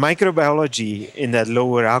the microbiology in that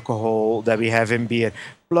lower alcohol that we have in beer,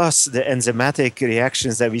 plus the enzymatic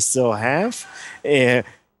reactions that we still have,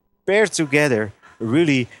 paired together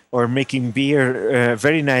really are making beer a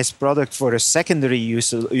very nice product for a secondary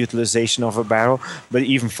utilization of a barrel, but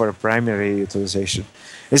even for a primary utilization.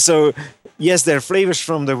 And so, yes, there are flavors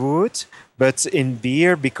from the wood, but in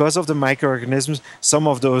beer, because of the microorganisms, some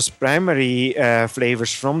of those primary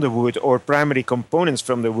flavors from the wood or primary components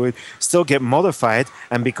from the wood still get modified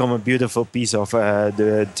and become a beautiful piece of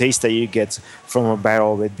the taste that you get from a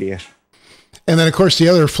barrel with beer. And then, of course, the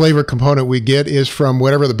other flavor component we get is from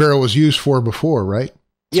whatever the barrel was used for before, right?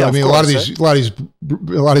 Yeah, so, I mean, course, a lot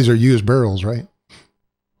of these are used barrels, right?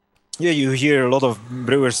 Yeah, you hear a lot of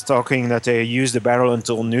brewers talking that they use the barrel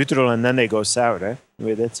until neutral and then they go sour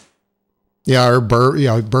with it. Yeah, or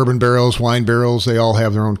bourbon barrels, wine barrels, they all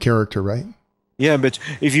have their own character, right? Yeah, but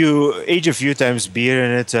if you age a few times beer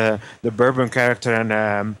in it, the bourbon character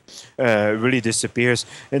and really disappears.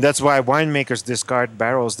 And that's why winemakers discard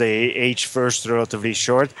barrels. They age first relatively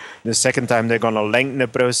short. The second time they're going to lengthen the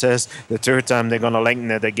process. The third time they're going to lengthen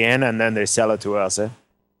it again, and then they sell it to us.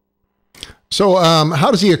 So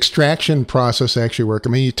how does the extraction process actually work? I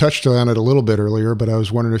mean, you touched on it a little bit earlier, but I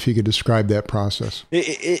was wondering if you could describe that process.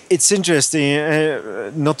 It's interesting,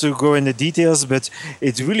 not to go into details, but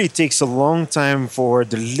it really takes a long time for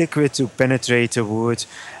the liquid to penetrate the wood.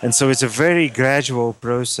 And so it's a very gradual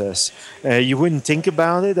process. You wouldn't think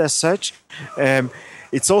about it as such.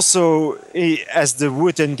 It's also, as the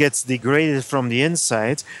wood then gets degraded from the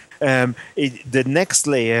inside, the next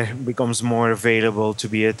layer becomes more available to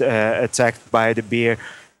be attacked by the beer,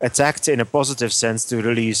 attacked in a positive sense to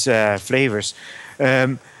release flavors.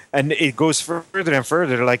 And it goes further and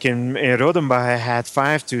further. Like in Rodenbach, I had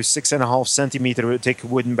 5 to 6.5 centimeter thick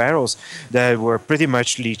wooden barrels that were pretty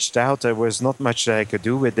much leached out. There was not much I could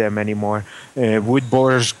do with them anymore. Wood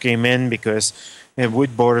borers came in because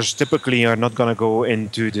wood borers typically are not going to go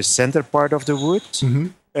into the center part of the wood. Mm-hmm.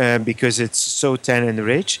 Because it's so tannin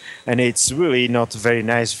rich, and it's really not very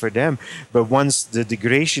nice for them. But once the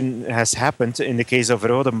degradation has happened, in the case of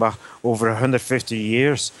Rodenbach, over 150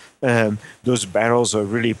 years, those barrels are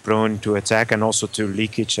really prone to attack and also to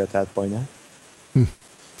leakage at that point.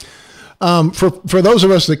 For those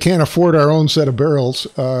of us that can't afford our own set of barrels,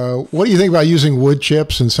 what do you think about using wood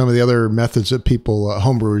chips and some of the other methods that people,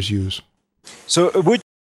 homebrewers, use? So wood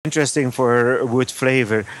interesting for wood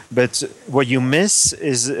flavor, but what you miss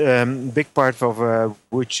is big part of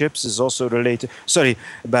wood chips is also related.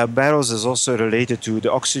 About barrels is also related to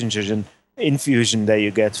the oxygen infusion that you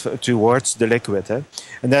get towards the liquid,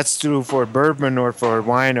 and that's true for bourbon or for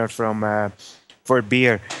wine or for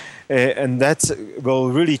beer, and that will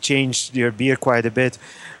really change your beer quite a bit.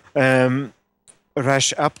 Rash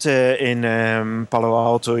Apte in Palo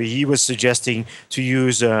Alto, he was suggesting to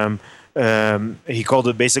use. He called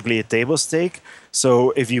it basically a table stake.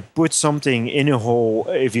 So if you put something in a hole,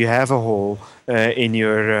 if you have a hole in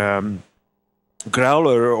your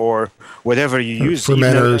growler or whatever you use,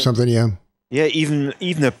 fermenter or something, yeah. Yeah,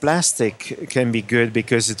 even a plastic can be good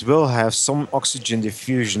because it will have some oxygen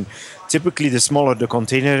diffusion. Typically, the smaller the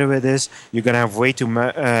container it is, you're gonna have way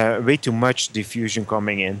too much diffusion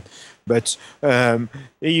coming in. But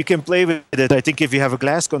you can play with it. I think if you have a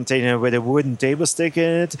glass container with a wooden table stick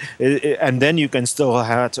in it, and then you can still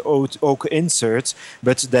have oak inserts,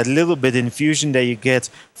 but that little bit infusion that you get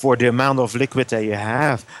for the amount of liquid that you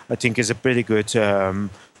have, I think is a pretty good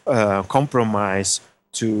compromise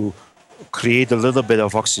to create a little bit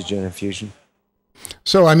of oxygen infusion.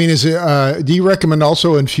 So, I mean, do you recommend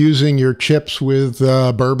also infusing your chips with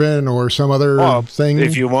bourbon or some other thing?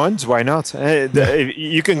 If you want, why not?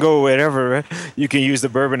 You can go wherever. You can use the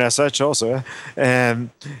bourbon as such also.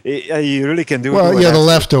 You really can do it. Well, yeah, the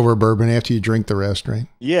leftover bourbon after you drink the rest, right?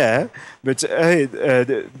 Yeah, but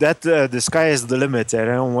the sky is the limit. I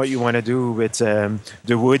don't know what you want to do with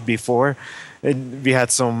the wood before. And we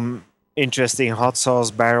had some interesting hot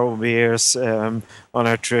sauce barrel beers on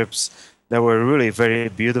our trips that were really very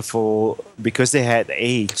beautiful because they had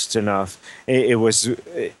aged enough. It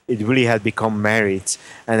really had become married,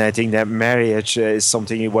 and I think that marriage is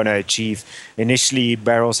something you want to achieve. Initially,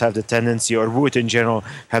 barrels have the tendency, or wood in general,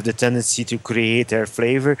 have the tendency to create their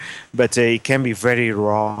flavor, but it can be very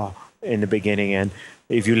raw in the beginning, and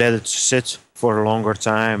if you let it sit for a longer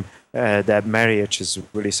time, that marriage is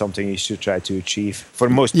really something you should try to achieve for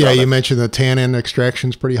most products. You mentioned the tannin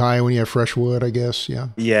extraction is pretty high when you have fresh wood, I guess.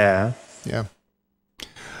 Yeah.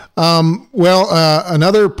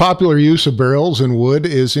 Another popular use of barrels and wood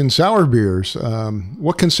is in sour beers.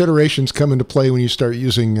 What considerations come into play when you start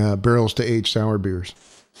using barrels to age sour beers?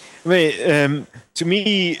 To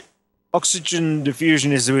me, oxygen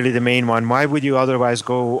diffusion is really the main one. Why would you otherwise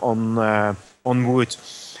go on wood?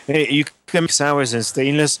 You can make sours in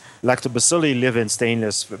stainless. Lactobacilli live in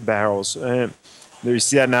stainless barrels. You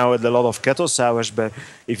see that now with a lot of kettle sours, but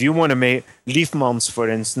if you want to make Liefmans, for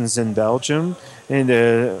instance, in Belgium, and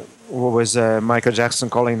what was Michael Jackson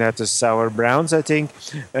calling that the sour browns, I think,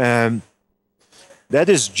 that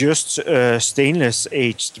is just stainless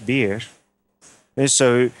aged beer. And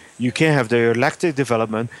so you can have the lactic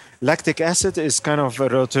development. Lactic acid is kind of a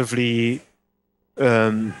relatively,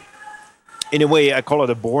 in a way, I call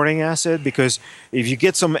it a boring acid, because if you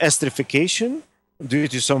get some esterification, due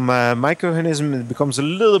to some microorganism, it becomes a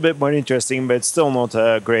little bit more interesting, but it's still not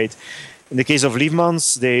great. In the case of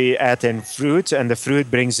Liefmans, they add in fruit, and the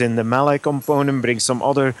fruit brings in the malate component, brings some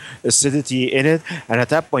other acidity in it, and at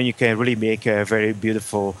that point you can really make very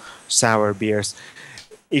beautiful sour beers.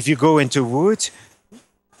 if you go into wood,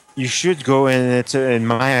 you should go in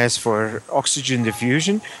my eyes, for oxygen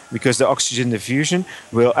diffusion, because the oxygen diffusion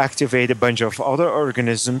will activate a bunch of other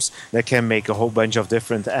organisms that can make a whole bunch of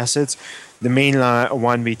different acids. The main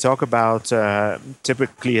one we talk about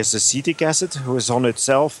typically is acetic acid, who is on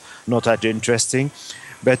itself not that interesting.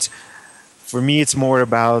 But for me, it's more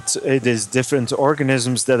about these different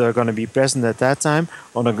organisms that are going to be present at that time,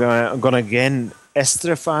 are going to again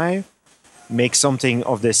esterify, make something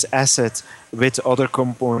of this acid with other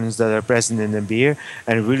components that are present in the beer,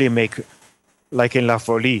 and really make, like in La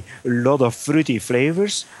Folie, a lot of fruity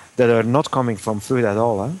flavors that are not coming from fruit at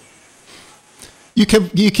all. Huh? You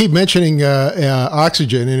keep mentioning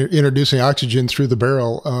oxygen, introducing oxygen through the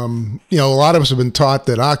barrel. A lot of us have been taught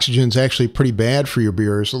that oxygen is actually pretty bad for your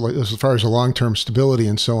beers as far as the long-term stability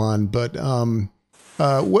and so on. But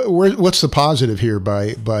what's the positive here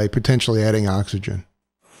by potentially adding oxygen?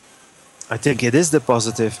 I think it is the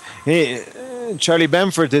positive. Hey, Charlie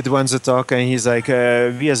Bamford did once a talk, and he's like,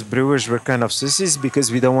 we as brewers were kind of sissies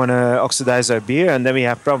because we don't want to oxidize our beer, and then we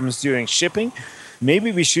have problems during shipping.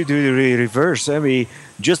 Maybe we should do the reverse. We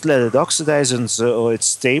just let it oxidize until it's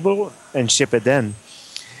stable and ship it then.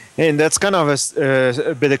 And that's kind of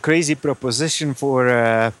a bit of crazy proposition for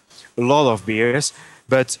a lot of beers.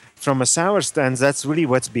 But from a sour stance, that's really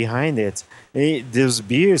what's behind it. Those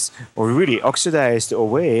beers are really oxidized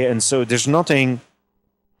away, and so there's nothing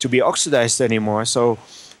to be oxidized anymore. So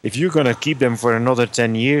if you're going to keep them for another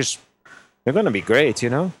 10 years, they're going to be great,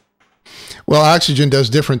 Well, oxygen does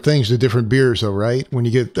different things to different beers, though, right? When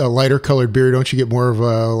you get a lighter colored beer, don't you get more of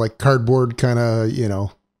a like cardboard kind of,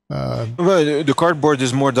 Well, the cardboard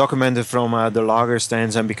is more documented from the lager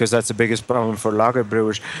stands, and because that's the biggest problem for lager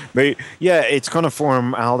brewers. But yeah, it's going to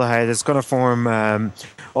form aldehyde, it's going to form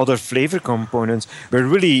other flavor components. But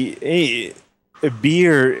really, a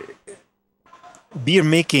beer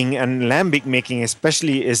making and lambic making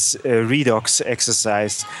especially is a redox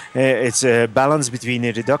exercise. It's a balance between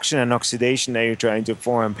a reduction and oxidation that you're trying to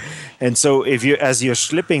form. And so as you're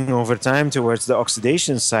slipping over time towards the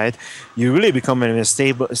oxidation side, you really become in a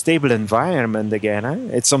stable environment again.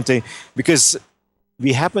 It's something, because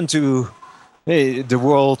we happen to, the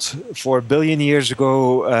world 4 billion years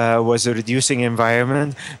ago was a reducing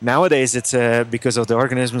environment. Nowadays, it's because of the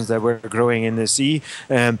organisms that were growing in the sea.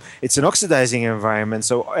 It's an oxidizing environment,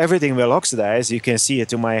 so everything will oxidize. You can see it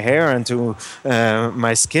to my hair and to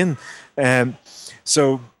my skin.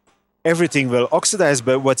 So everything will oxidize,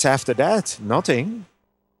 but what's after that? Nothing.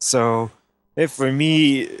 So for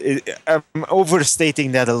me, I'm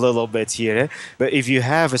overstating that a little bit here. But if you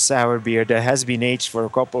have a sour beer that has been aged for a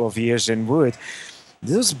couple of years in wood,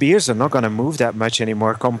 those beers are not going to move that much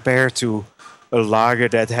anymore compared to a lager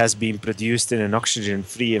that has been produced in an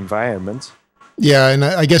oxygen-free environment. Yeah, and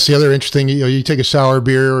I guess the other interesting, you take a sour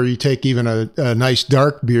beer or you take even a nice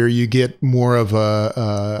dark beer, you get more of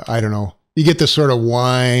you get this sort of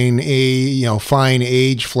wine, fine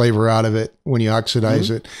age flavor out of it when you oxidize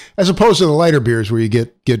it, as opposed to the lighter beers where you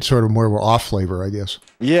get sort of more of an off flavor, I guess.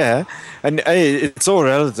 Yeah, and it's all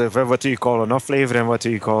relative. What do you call an off flavor and what do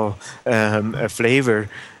you call a flavor?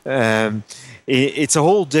 It's a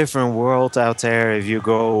whole different world out there if you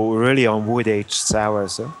go really on wood-aged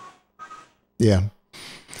sours. So. Yeah.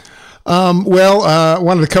 I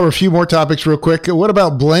wanted to cover a few more topics real quick. What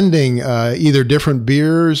about blending either different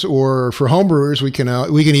beers, or for homebrewers, we can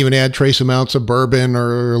even add trace amounts of bourbon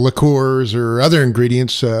or liqueurs or other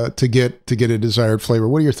ingredients to get a desired flavor.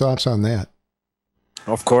 What are your thoughts on that?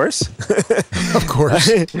 Of course. Of course.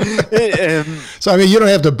 So, you don't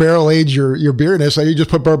have to barrel age your beer in this. So you just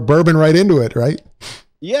put bourbon right into it, right?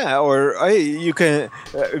 Yeah, or you can.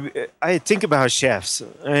 I think about chefs.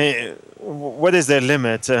 What is their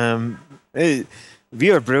limit?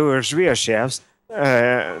 We are brewers. We are chefs.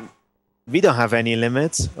 We don't have any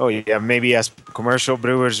limits. Oh yeah, maybe as commercial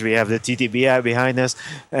brewers we have the TTBI behind us,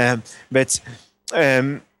 but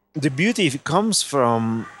the beauty comes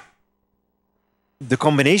from the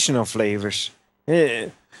combination of flavors.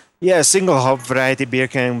 Yeah, a single hop variety beer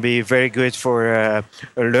can be very good for a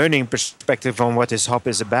learning perspective on what this hop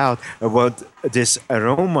is about, or what this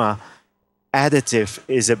aroma additive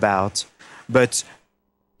is about. But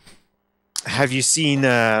have you seen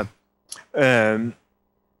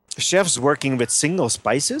chefs working with single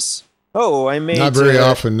spices? Oh, I made not very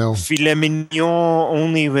often, no. Filet mignon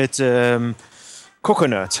only with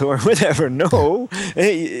coconut or whatever. No,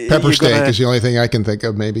 pepper steak is the only thing I can think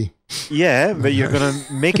of, maybe. Yeah, but you're gonna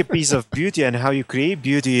make a piece of beauty, and how you create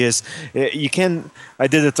beauty is you can. I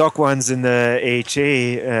did a talk once in the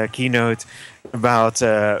AHA keynote about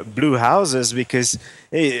blue houses, because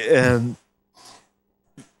if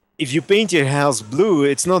if you paint your house blue,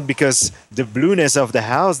 it's not because the blueness of the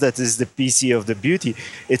house that is the PC of the beauty.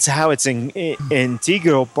 It's how it's an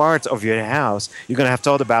integral part of your house. You're going to have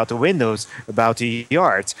thought about the windows, about the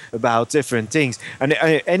yard, about different things. And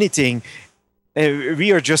anything,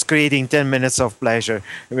 we are just creating 10 minutes of pleasure.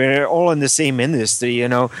 We're all in the same industry, you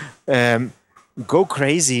know. Go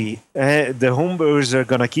crazy. The homebrewers are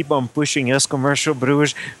going to keep on pushing us commercial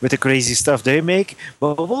brewers with the crazy stuff they make,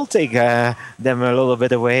 but we'll take them a little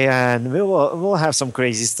bit away, and we'll have some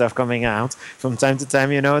crazy stuff coming out from time to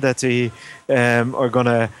time, you know, that we are going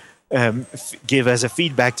to give as a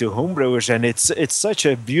feedback to homebrewers. And it's such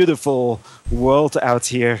a beautiful world out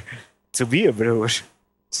here to be a brewer.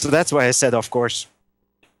 So that's why I said, of course.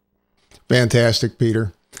 Fantastic,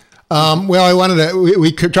 Peter. Well, I wanted to,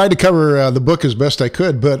 we tried to cover the book as best I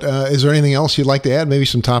could, but is there anything else you'd like to add? Maybe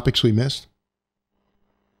some topics we missed?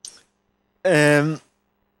 I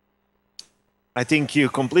think you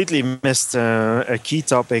completely missed a key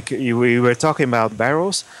topic. We were talking about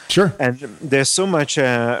barrels. Sure. And there's so much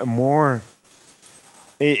more.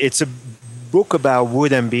 It's a book about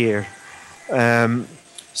wood and beer.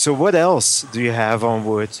 So what else do you have on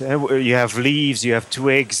wood? You have leaves, you have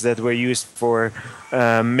twigs that were used for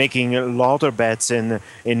making lauter beds in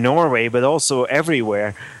Norway, but also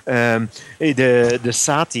everywhere. The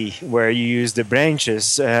sati, where you use the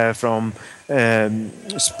branches from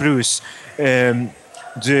spruce.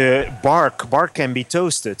 The bark can be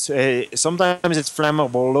toasted. Sometimes it's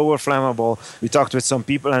flammable, lower flammable. We talked with some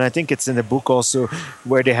people, and I think it's in the book also,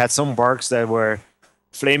 where they had some barks that were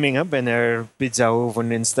flaming up in their pizza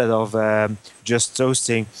oven instead of just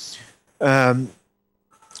toasting.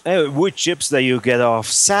 Wood chips that you get off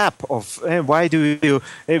sap of. Why do you?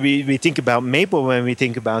 We think about maple when we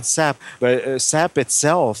think about sap, but sap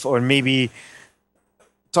itself, or maybe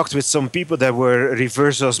talked with some people that were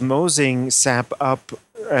reverse osmosing sap up,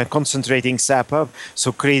 concentrating sap up,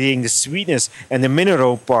 so creating the sweetness and the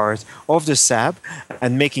mineral part of the sap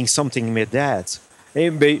and making something with that.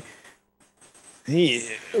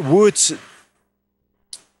 Wood,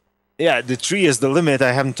 yeah, the tree is the limit.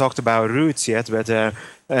 I haven't talked about roots yet, but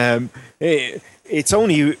it's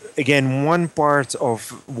only, again, one part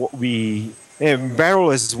of what we...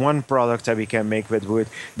 barrel is one product that we can make with wood,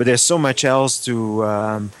 but there's so much else to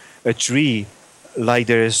a tree, like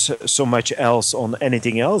there is so much else on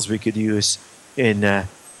anything else we could use in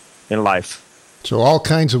life. So all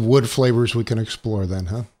kinds of wood flavors we can explore then,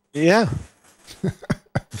 huh? Yeah.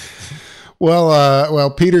 Well,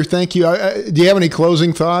 Peter, thank you. Do you have any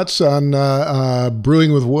closing thoughts on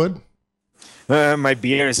brewing with wood? My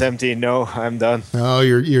beer is empty. No, I'm done. Oh,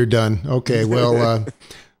 you're done. Okay. Well,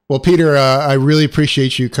 well, Peter, I really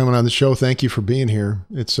appreciate you coming on the show. Thank you for being here.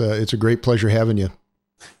 It's a great pleasure having you.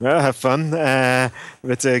 Well, have fun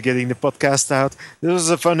with getting the podcast out. This was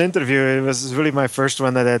a fun interview. It was really my first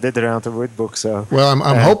one that I did around the wood book. So, well,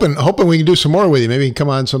 I'm hoping we can do some more with you. Maybe you can come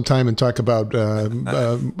on sometime and talk about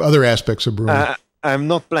other aspects of brewing. I'm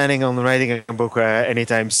not planning on writing a book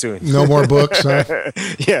anytime soon. No more books, huh?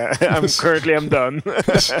 Yeah, I'm done.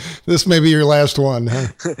 This may be your last one, huh?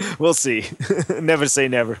 We'll see. Never say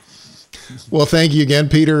never. Well, thank you again,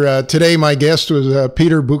 Peter. Today, my guest was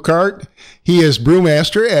Peter Bouckaert. He is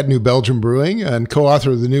brewmaster at New Belgium Brewing and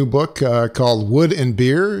co-author of the new book called Wood and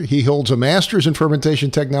Beer. He holds a master's in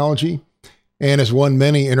fermentation technology and has won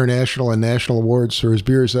many international and national awards for his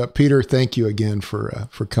beers. Peter, thank you again for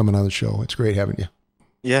coming on the show. It's great having you.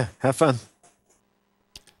 Yeah, have fun.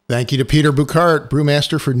 Thank you to Peter Bouckaert,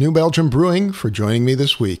 brewmaster for New Belgium Brewing, for joining me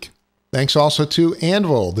this week. Thanks also to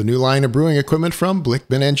Anvil, the new line of brewing equipment from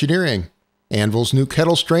Blickman Engineering. Anvil's new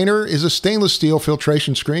kettle strainer is a stainless steel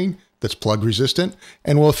filtration screen that's plug resistant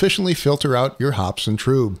and will efficiently filter out your hops and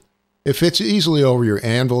trub. It fits easily over your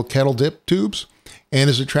Anvil kettle dip tubes and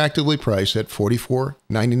is attractively priced at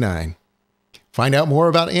 $44.99. Find out more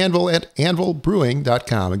about Anvil at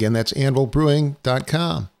anvilbrewing.com. Again, that's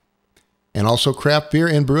anvilbrewing.com. And also Craft Beer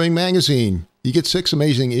and Brewing Magazine. You get 6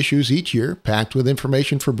 amazing issues each year, packed with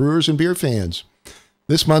information for brewers and beer fans.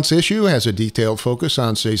 This month's issue has a detailed focus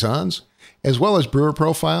on saisons, as well as brewer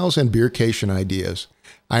profiles and beercation ideas.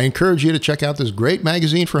 I encourage you to check out this great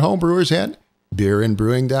magazine for homebrewers at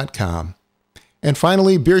beerandbrewing.com. And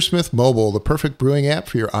finally, BeerSmith Mobile, the perfect brewing app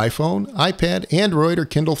for your iPhone, iPad, Android, or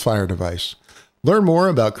Kindle Fire device. Learn more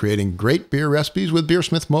about creating great beer recipes with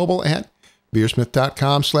BeerSmith Mobile at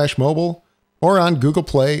beersmith.com/mobile or on Google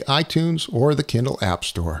Play, iTunes, or the Kindle App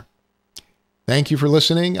Store. Thank you for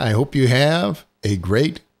listening. I hope you have a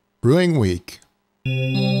great brewing week.